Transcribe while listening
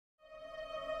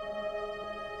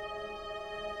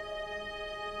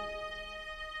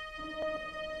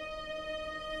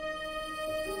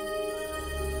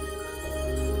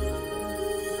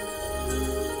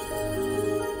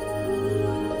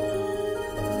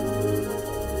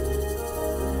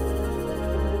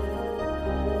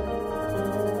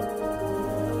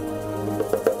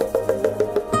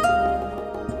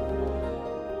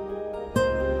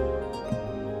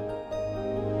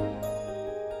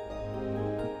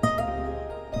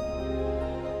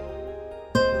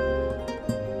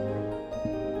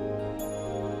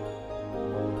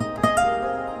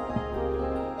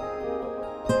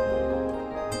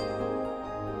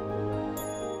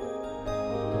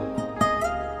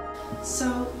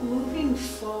So moving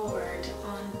forward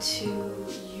onto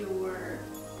your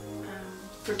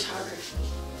photography,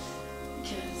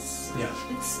 because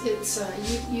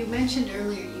you mentioned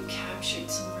earlier you captured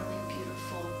some really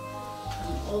beautiful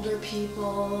older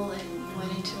people, and you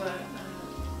went into a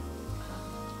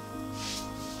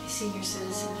senior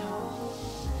citizen home.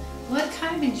 What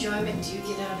kind of enjoyment do you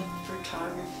get out of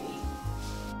photography?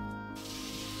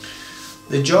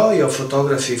 The joy of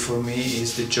photography for me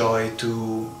is the joy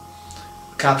to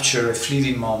capture a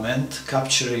fleeting moment,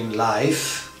 capturing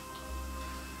life,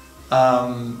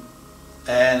 and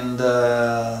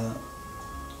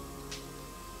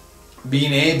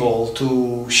being able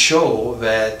to show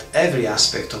that every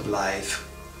aspect of life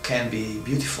can be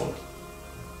beautiful.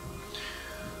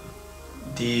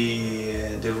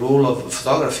 The role of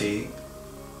photography,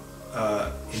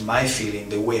 in my feeling,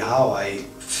 the way how I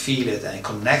feel it and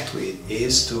connect with it,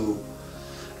 is to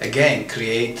again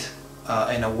create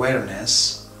an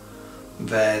awareness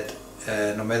that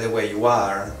no matter where you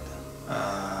are,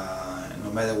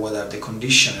 no matter what are the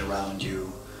conditions around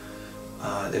you,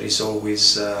 there is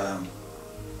always a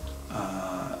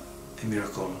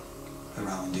miracle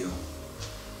around you.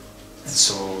 And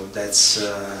so that's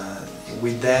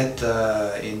with that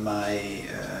in my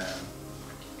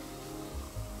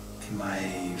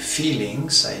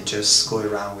feelings, I just go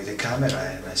around with the camera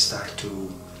and I start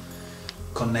to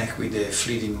connect with the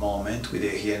fleeting moment, with the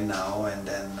here and now, and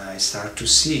then I start to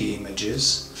see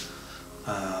images,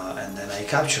 and then I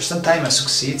capture. Sometimes I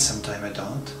succeed, sometimes I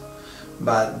don't,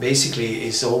 but basically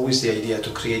it's always the idea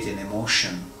to create an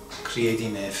emotion,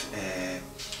 creating a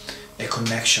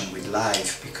connection with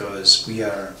life, because we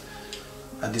are,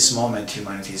 at this moment,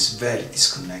 humanity is very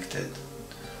disconnected.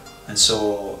 And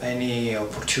so any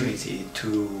opportunity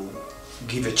to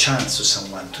give a chance to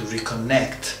someone to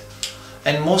reconnect,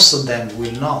 and most of them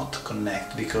will not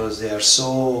connect because they are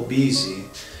so busy,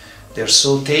 they're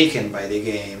so taken by the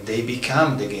game, they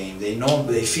become the game, they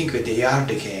think that they are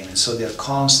the game, and so they're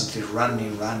constantly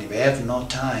running, they have no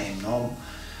time,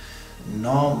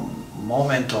 no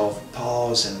moment of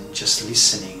pause and just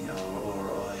listening,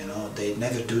 or you know, they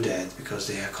never do that because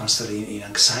they are constantly in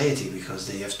anxiety, because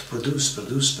they have to produce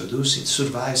it,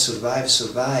 survive,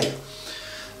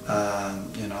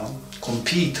 you know,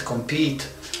 compete,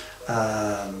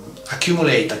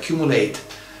 accumulate.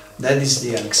 That is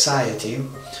the anxiety,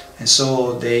 and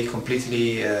so they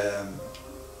completely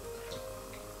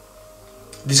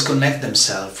disconnect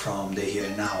themselves from the here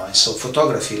and now. And so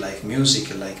photography, like music,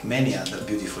 like many other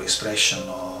beautiful expression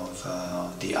of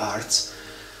the arts,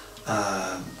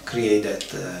 create that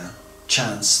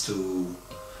chance to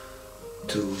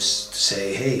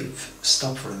say, hey,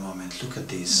 stop for a moment, look at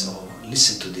this, or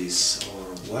listen to this,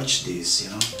 or watch this, you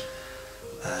know,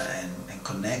 and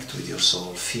connect with your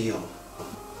soul, feel.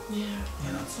 Yeah,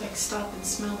 you know? It's like stop and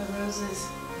smell the roses.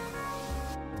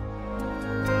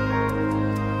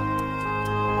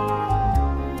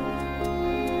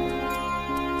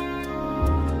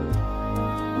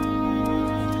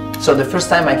 So the first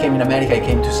time I came in America, I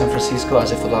came to San Francisco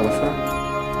as a photographer,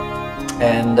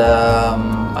 and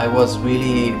I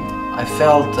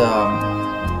felt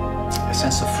a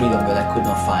sense of freedom that I could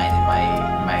not find in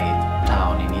my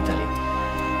town in Italy,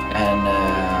 and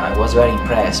I was very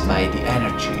impressed by the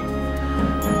energy.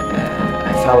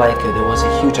 I felt like there was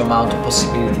a huge amount of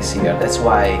possibilities here. That's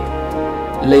why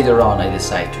later on I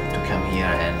decided to come here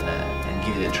and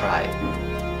give it a try.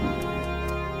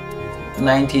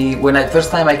 When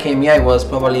first time I came here, I was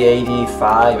probably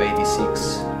 85,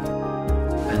 86,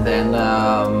 and then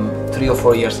 3 or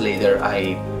 4 years later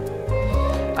I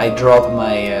dropped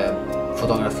my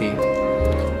photography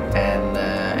and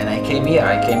I came here.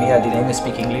 I didn't even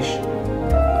speak English.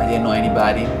 I didn't know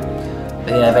anybody. I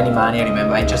didn't have any money. I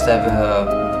remember I just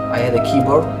I had a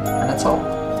keyboard, and that's all.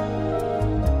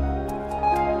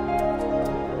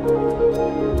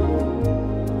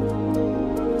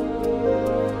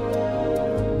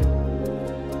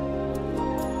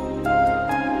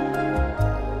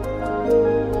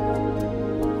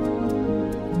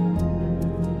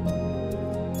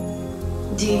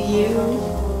 Do you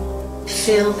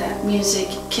feel that music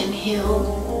can heal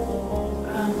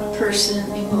a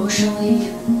person emotionally,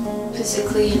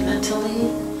 physically, and mentally?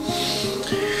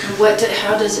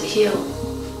 How does it heal?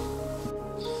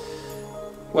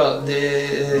 Well,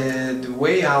 the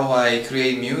way how I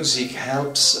create music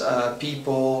helps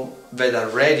people that are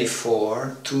ready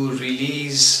to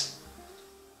release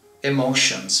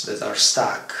emotions that are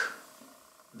stuck,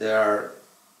 they are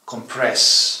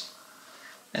compressed.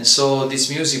 And so this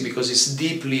music, because it's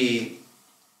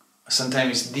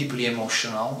sometimes deeply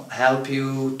emotional, help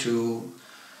you to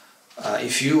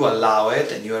if you allow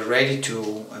it and you are ready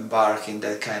to embark in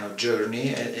that kind of journey,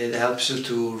 it helps you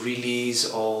to release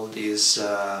all this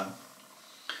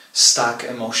stuck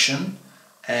emotion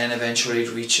and eventually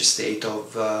reach a state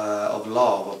of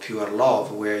love, of pure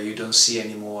love, where you don't see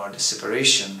anymore the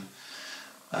separation,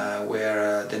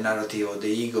 where the narrative of the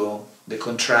ego, the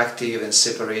contractive and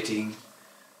separating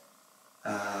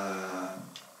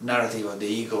narrative of the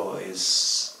ego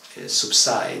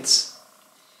subsides.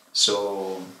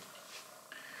 So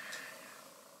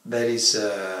that is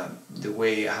the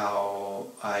way how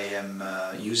I am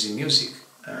using music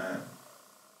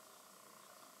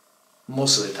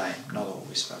most of the time, not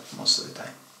always, but most of the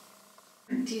time.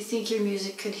 Do you think your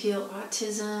music could heal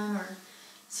autism or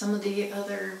some of the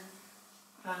other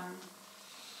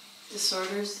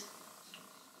disorders?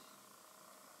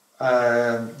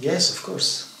 Yes, of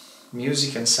course.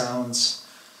 Music and sounds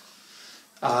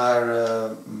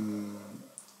are,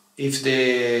 if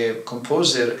the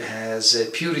composer has a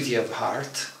purity of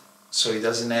heart, so he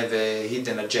doesn't have a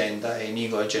hidden agenda, an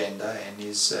ego agenda, and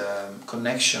his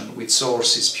connection with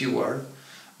source is pure,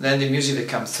 then the music that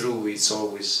comes through is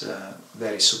always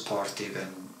very supportive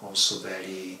and also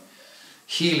very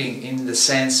healing, in the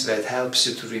sense that helps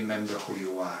you to remember who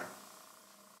you are.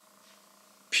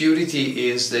 Purity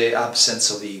is the absence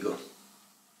of ego.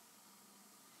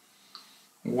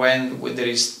 When there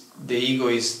is, the ego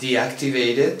is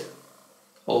deactivated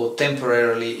or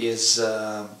temporarily is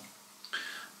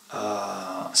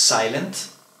silent,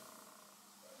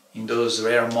 in those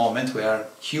rare moments where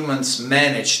humans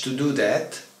manage to do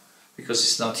that, because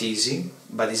it's not easy,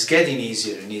 but it's getting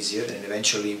easier and easier, and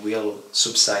eventually will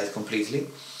subside completely.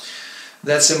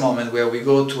 That's a moment where we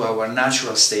go to our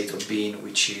natural state of being,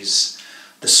 which is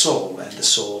the soul, and the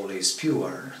soul is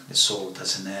pure. The soul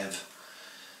doesn't have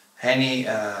any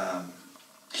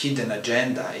hidden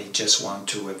agenda. It just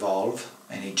wants to evolve,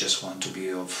 and it just wants to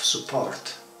be of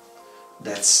support.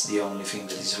 That's the only thing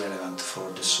that is relevant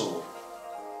for the soul.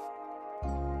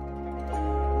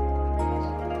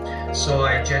 So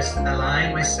I just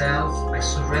align myself, I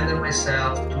surrender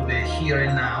myself to the here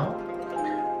and now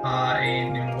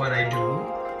in what I do,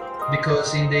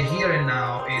 because in the here and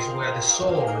now is where the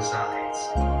soul resides.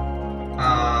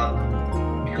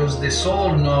 Because the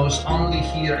soul knows only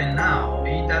here and now.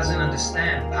 It doesn't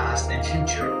understand past and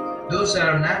future. Those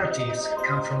are narratives that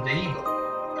come from the ego.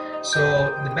 So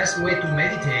the best way to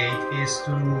meditate is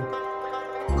to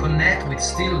connect with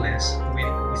stillness,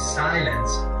 with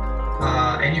silence.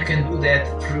 And you can do that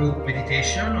through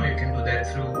meditation, or you can do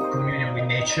that through communion with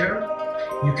nature.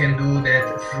 You can do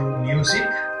that through music,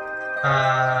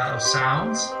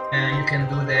 sounds, and you can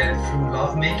do that through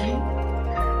lovemaking.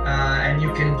 And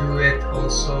you can do it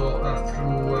also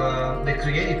through the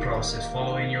creative process,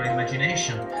 following your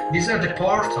imagination. These are the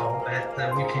portals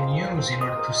that we can use in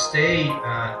order to stay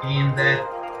in that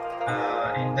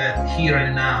here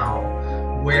and now,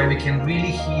 where we can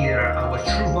really hear our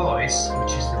true voice,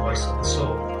 which is the voice of the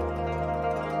soul.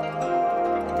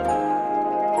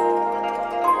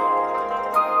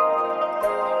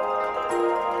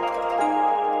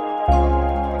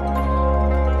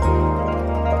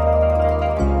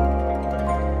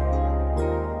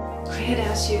 I had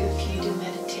asked you if you do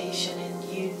meditation, and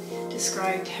you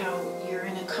described how you're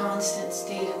in a constant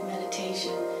state of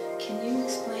meditation. Can you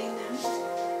explain that?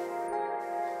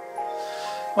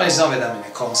 Well, it's not that I'm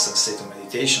in a constant state of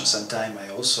meditation. Sometimes I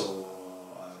also,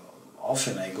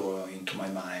 often I go into my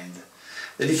mind.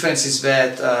 The difference is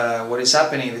that what is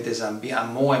happening is I'm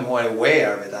more and more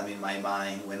aware that I'm in my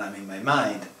mind when I'm in my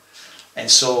mind. And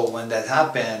so when that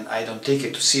happens, I don't take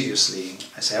it too seriously.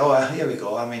 I say, oh, here we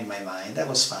go, I'm in my mind, that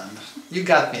was fun. You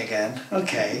got me again,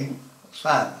 okay,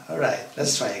 fun, all right,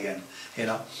 let's try again, you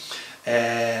know.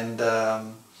 And,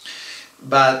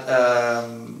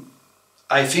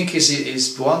 I think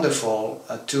it's wonderful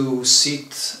to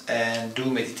sit and do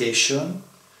meditation,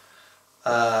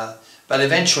 but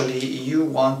eventually you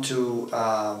want to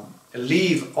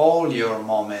live all your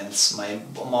moments,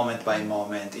 moment by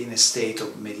moment, in a state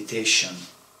of meditation,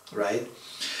 right?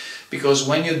 Because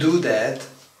when you do that,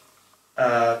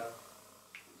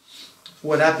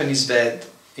 what happens is that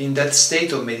in that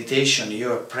state of meditation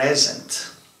you are present,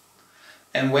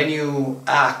 and when you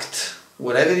act,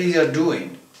 whatever you are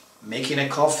doing, making a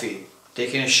coffee,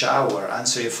 taking a shower,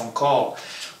 answering a phone call,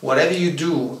 whatever you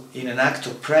do in an act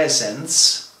of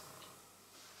presence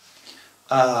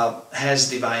has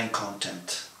divine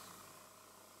content,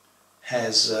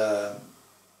 has the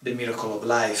miracle of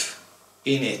life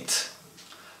in it.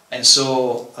 And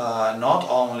so not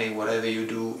only whatever you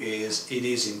do is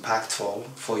impactful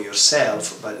for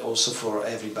yourself, but also for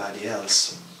everybody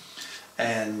else.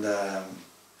 And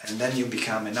and then you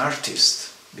become an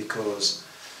artist, because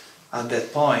at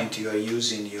that point you are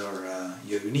using your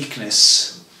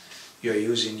uniqueness, you are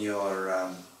using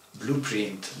your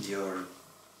blueprint, your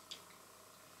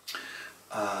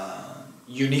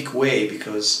unique way,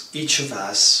 because each of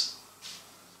us,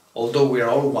 although we are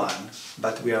all one,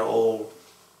 but we are all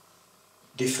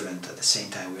different at the same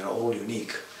time, we are all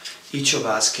unique. Each of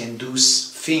us can do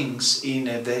things in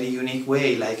a very unique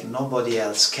way like nobody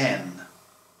else can.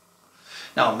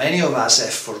 Now, many of us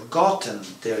have forgotten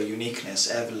their uniqueness,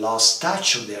 have lost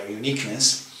touch of their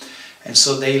uniqueness, and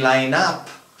so they line up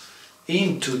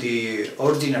into the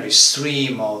ordinary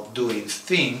stream of doing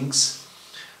things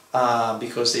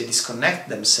because they disconnect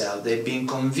themselves. They've been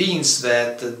convinced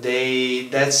that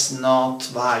that's not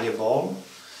valuable.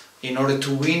 In order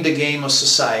to win the game of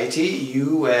society,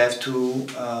 you have to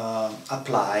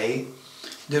apply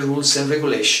the rules and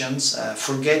regulations,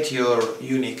 forget your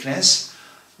uniqueness,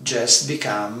 just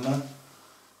become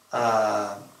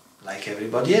like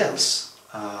everybody else,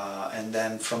 and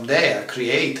then from there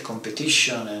create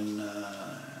competition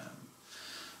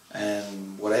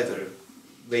and whatever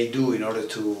they do in order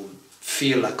to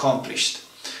feel accomplished.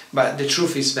 But the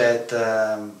truth is that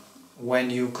when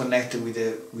you connect with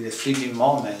a fleeting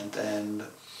moment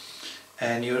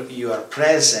and you are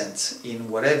present in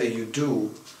whatever you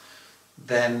do,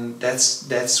 then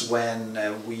that's when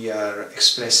we are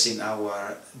expressing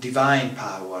our divine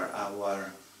power,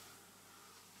 our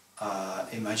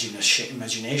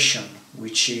imagination,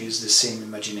 which is the same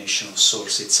imagination of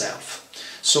Source itself.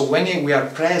 So when we are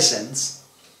present,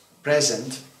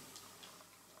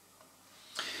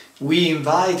 we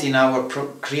invite in our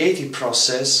creative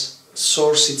process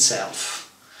Source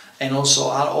itself, and also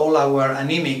all our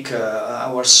animic,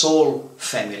 our soul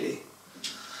family,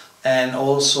 and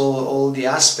also all the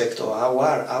aspect of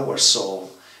our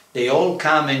soul. They all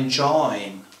come and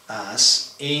join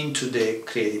us into the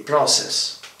creative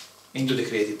process,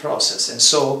 and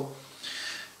so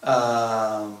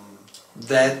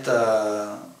that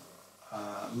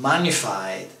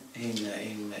magnified in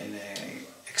an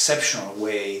exceptional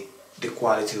way the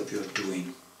quality of your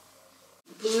doing.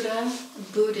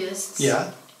 Buddhists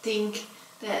think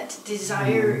that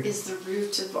desire is the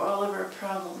root of all of our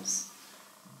problems.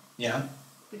 Yeah.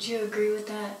 Would you agree with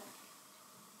that?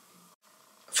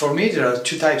 For me, there are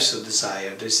two types of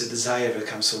desire. There is a desire that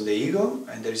comes from the ego,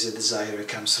 and there is a desire that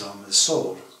comes from the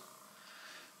soul.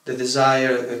 The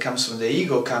desire that comes from the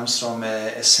ego comes from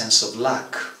a sense of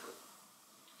lack.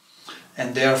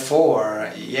 And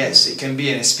therefore, yes, it can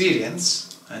be an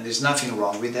experience, and there's nothing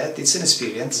wrong with that. It's an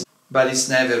experience, but it's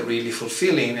never really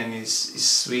fulfilling, and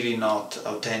it's really not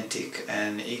authentic,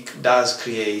 and it does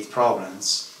create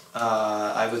problems.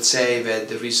 I would say that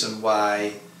the reason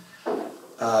why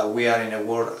we are in a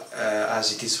world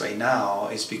as it is right now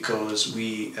is because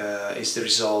it's the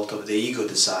result of the ego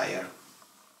desire.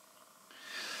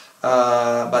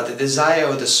 But the desire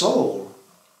of the soul,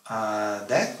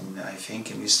 that I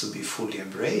think needs to be fully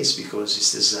embraced, because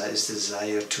it's the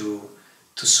desire to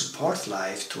support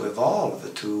life, to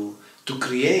evolve, to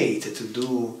create,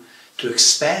 to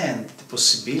expand the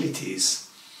possibilities.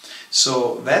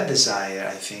 So that desire,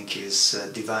 I think, is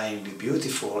divinely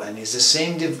beautiful, and is the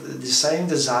same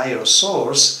desire of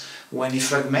Source when it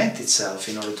fragments itself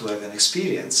in order to have an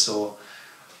experience. So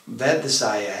that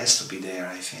desire has to be there,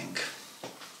 I think.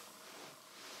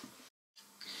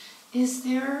 Is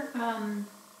there an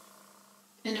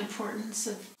importance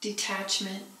of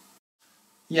detachment?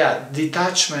 Yeah,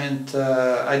 detachment,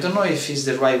 I don't know if it's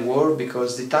the right word,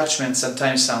 because detachment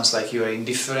sometimes sounds like you are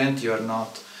indifferent, you are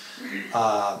not,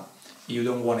 you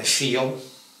don't want to feel.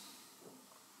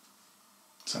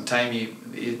 Sometimes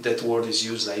that word is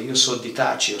used like you're so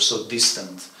detached, you're so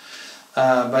distant.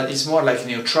 But it's more like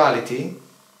neutrality,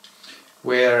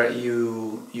 where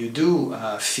you do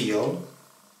feel,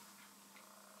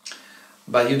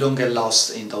 but you don't get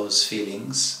lost in those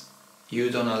feelings. You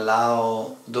don't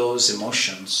allow those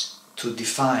emotions to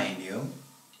define you.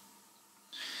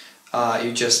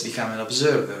 You just become an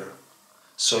observer.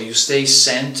 So you stay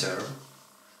centered,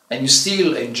 and you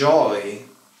still enjoy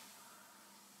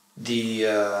the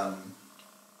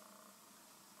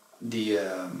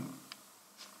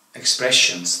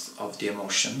expressions of the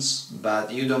emotions,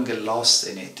 but you don't get lost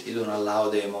in it. You don't allow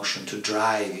the emotion to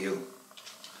drive you.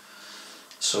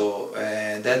 So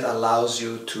that allows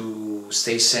you to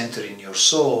stay centered in your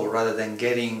soul, rather than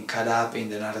getting caught up in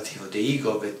the narrative of the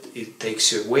ego, but it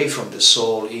takes you away from the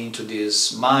soul into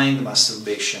this mind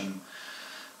masturbation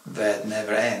that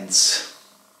never ends,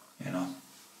 you know.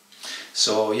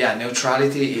 So yeah,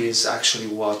 neutrality is actually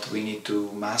what we need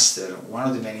to master. One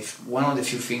of the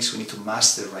few things we need to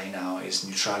master right now is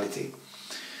neutrality.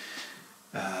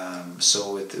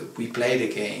 We play the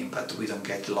game, but we don't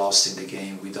get lost in the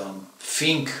game. We don't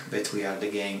think that we are the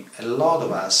game. A lot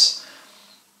of us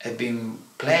have been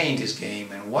playing this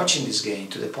game and watching this game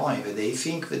to the point that they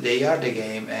think that they are the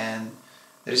game and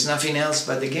there is nothing else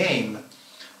but the game.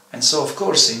 And so, of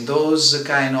course, in those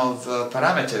kind of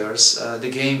parameters, the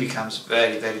game becomes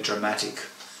very, very dramatic,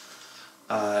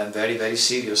 very, very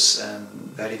serious, and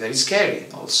very, very scary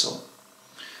also.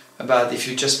 But if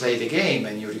you just play the game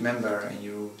and you remember and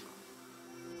you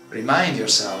remind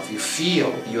yourself, you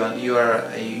feel, you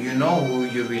know who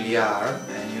you really are,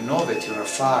 and you know that you are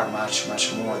far much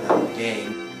more than the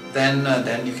game, then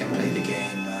you can play the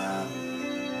game in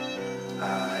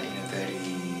a very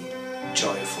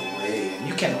joyful way. And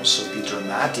you can also be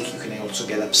dramatic, you can also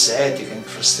get upset, you can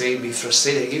be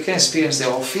frustrated, you can experience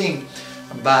the whole thing,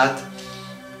 but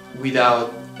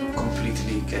without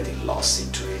completely getting lost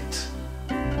into it.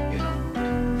 You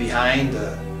know, behind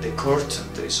the curtain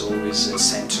there is always a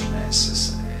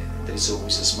centeredness, there is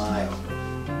always a smile.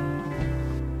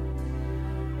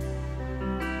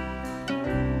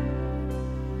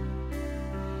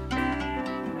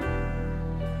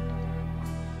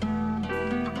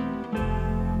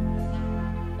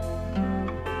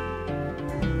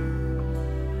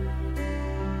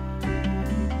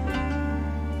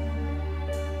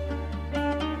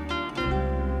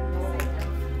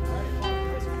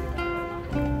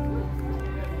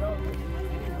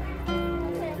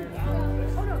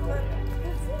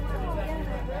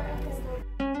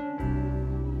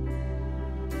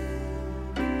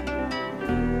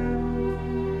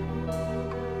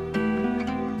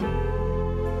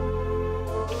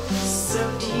 So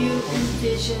do you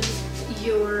envision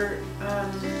your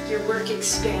work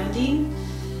expanding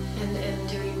and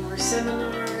doing more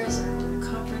seminars or more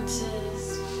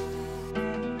conferences?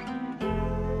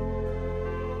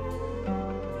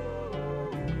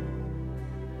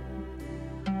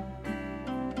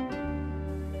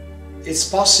 It's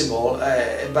possible,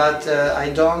 but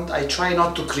I try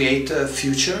not to create a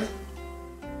future.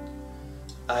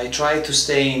 I try to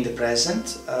stay in the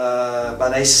present,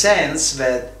 but I sense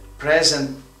that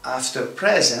present after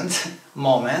present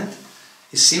moment,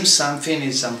 it seems something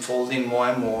is unfolding more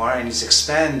and more and is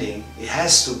expanding. It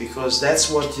has to, because that's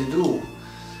what you do.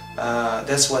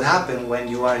 That's what happens when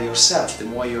you are yourself. The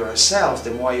more you are yourself,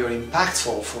 the more you're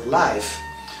impactful for life.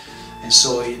 And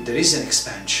so there is an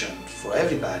expansion for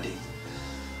everybody.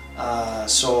 But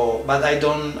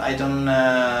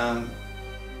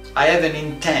I have an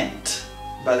intent,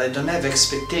 but I don't have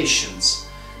expectations.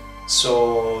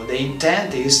 So the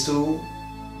intent is to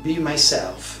be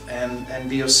myself and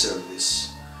be of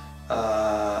service.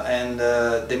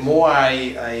 The more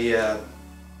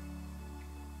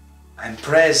I'm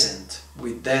present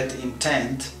with that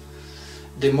intent,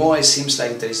 the more it seems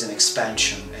like there is an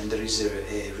expansion and there is a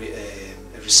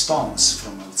response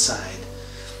from outside.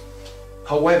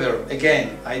 However,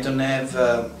 again, I don't have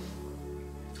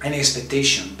any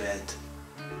expectation that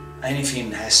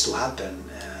anything has to happen.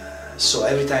 So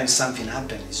every time something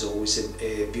happens, it's always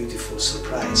a beautiful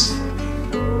surprise for me.